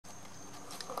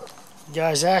You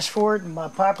guys asked for it, and by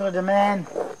popular demand,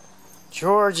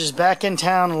 George is back in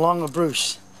town along with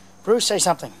Bruce. Bruce, say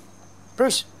something.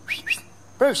 Bruce.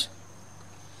 Bruce.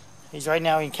 He's right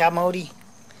now in cow mode.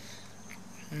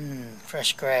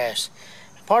 Fresh grass.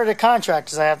 Part of the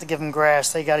contract is I have to give them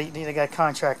grass. They got a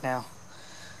contract now.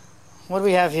 What do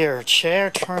we have here? A chair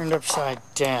turned upside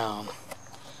down.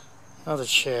 Another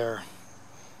chair.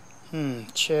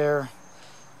 Chair.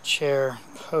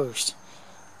 Post.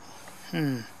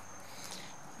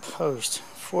 Post.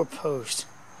 4 posts.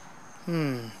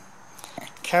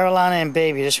 Carolina and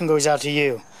baby. This one goes out to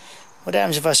you. What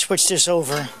happens if I switch this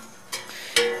over?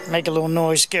 Make a little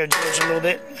noise, scare George a little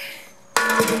bit.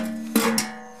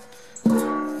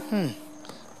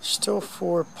 Still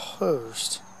 4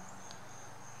 posts.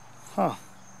 Huh.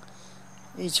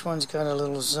 Each one's got a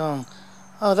little zone.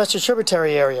 Oh, that's a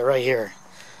tributary area right here.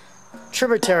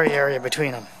 Tributary area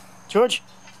between them. George?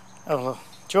 Oh,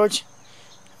 George?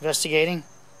 Investigating.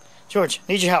 George,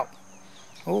 need your help.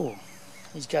 Oh,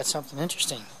 he's got something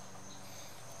interesting.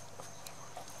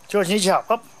 George, need your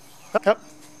help. Up.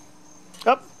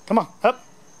 Come on, up.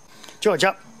 George,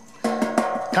 up.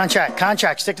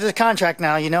 Contract. Stick to the contract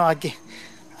now. You know, I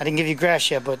didn't give you grass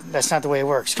yet, but that's not the way it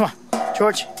works. Come on,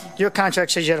 George. Your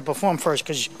contract says you had to perform first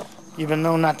because you've been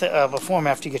known not to perform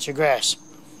after you get your grass.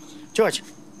 George.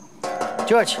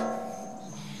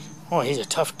 Oh, he's a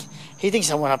tough. He thinks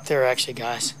I went up there actually,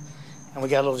 guys, and we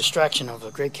got a little distraction of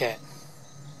a gray cat.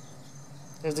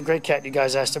 There's the gray cat you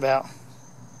guys asked about.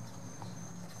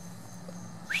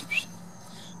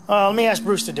 Let me ask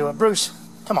Bruce to do it. Bruce,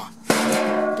 come on.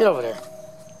 Get over there.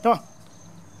 Come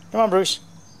on, Bruce.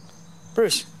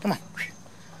 Bruce, come on.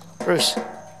 Bruce,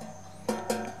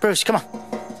 come on.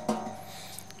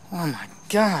 Oh my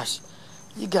gosh.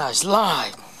 You guys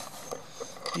lied.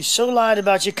 You so lied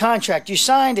about your contract. You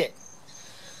signed it.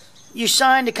 You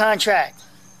signed the contract.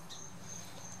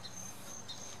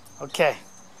 Okay.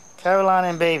 Carolina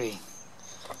and baby.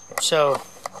 So,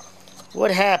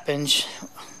 what happens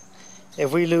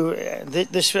if we lose?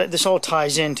 This all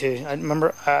ties into. I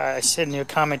remember I said in your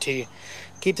comment to you,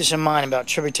 keep this in mind about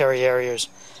tributary areas.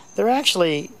 They're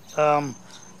actually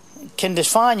can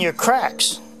define your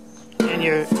cracks in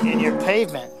your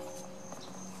pavement.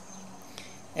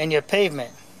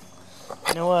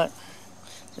 You know what?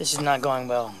 This is not going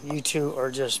well. You two are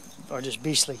just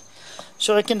beastly.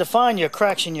 So it can define your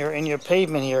cracks in your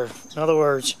pavement here. In other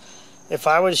words, if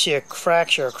I were to see a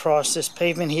fracture across this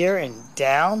pavement here and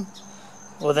down,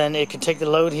 well then it could take the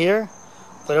load here.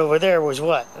 But over there was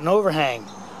what? An overhang.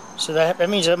 So that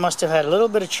means it must have had a little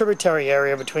bit of tributary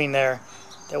area between there.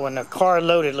 That when the car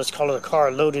loaded, let's call it a car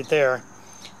loaded there,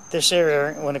 this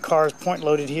area, when the car is point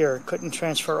loaded here, couldn't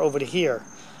transfer over to here.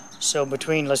 So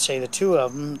between, let's say, the two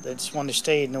of them, that's one that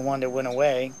stayed and the one that went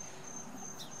away,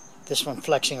 this one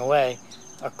flexing away,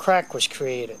 a crack was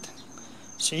created.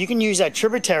 So you can use that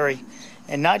tributary,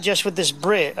 and not just with this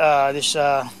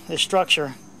this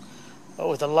structure, but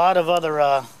with a lot of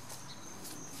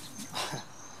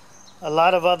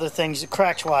other things,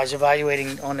 cracks-wise,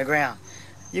 evaluating on the ground.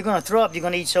 You're going to throw up. You're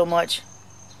going to eat so much.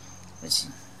 Let's see.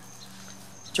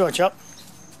 George, up.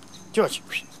 Georgie.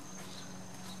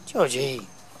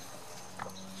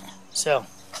 So,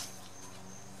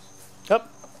 up.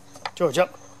 George,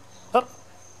 up.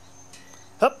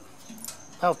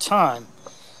 About time.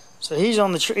 So he's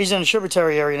in the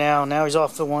tributary area now. Now he's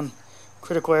off the one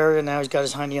critical area. Now he's got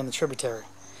his hiney on the tributary.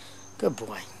 Good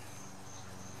boy.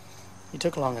 You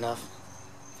took long enough.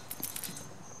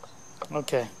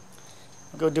 Okay.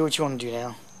 Go do what you want to do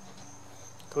now.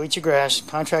 Go eat your grass.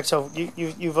 Contract's over.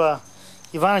 You've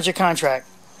honored your contract.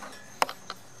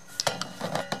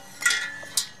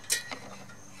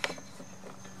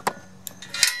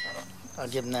 I'll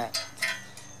give him that.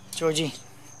 Georgie.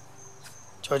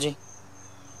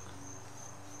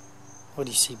 What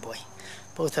do you see, boy?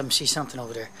 Both of them see something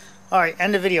over there. Alright,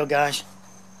 end the video, guys.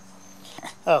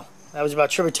 Oh, that was about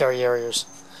tributary areas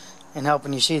and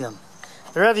helping you see them.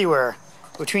 They're everywhere.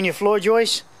 Between your floor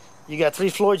joists, you got 3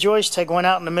 floor joists, take one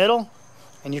out in the middle,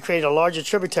 and you create a larger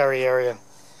tributary area.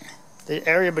 The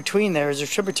area between there is a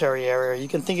tributary area. You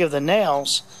can think of the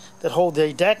nails that hold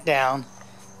the deck down,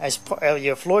 as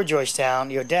your floor joist down,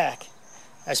 your deck,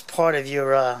 as part of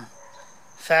your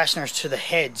fasteners to the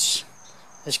heads.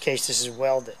 In this case, this is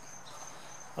welded.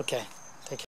 Okay.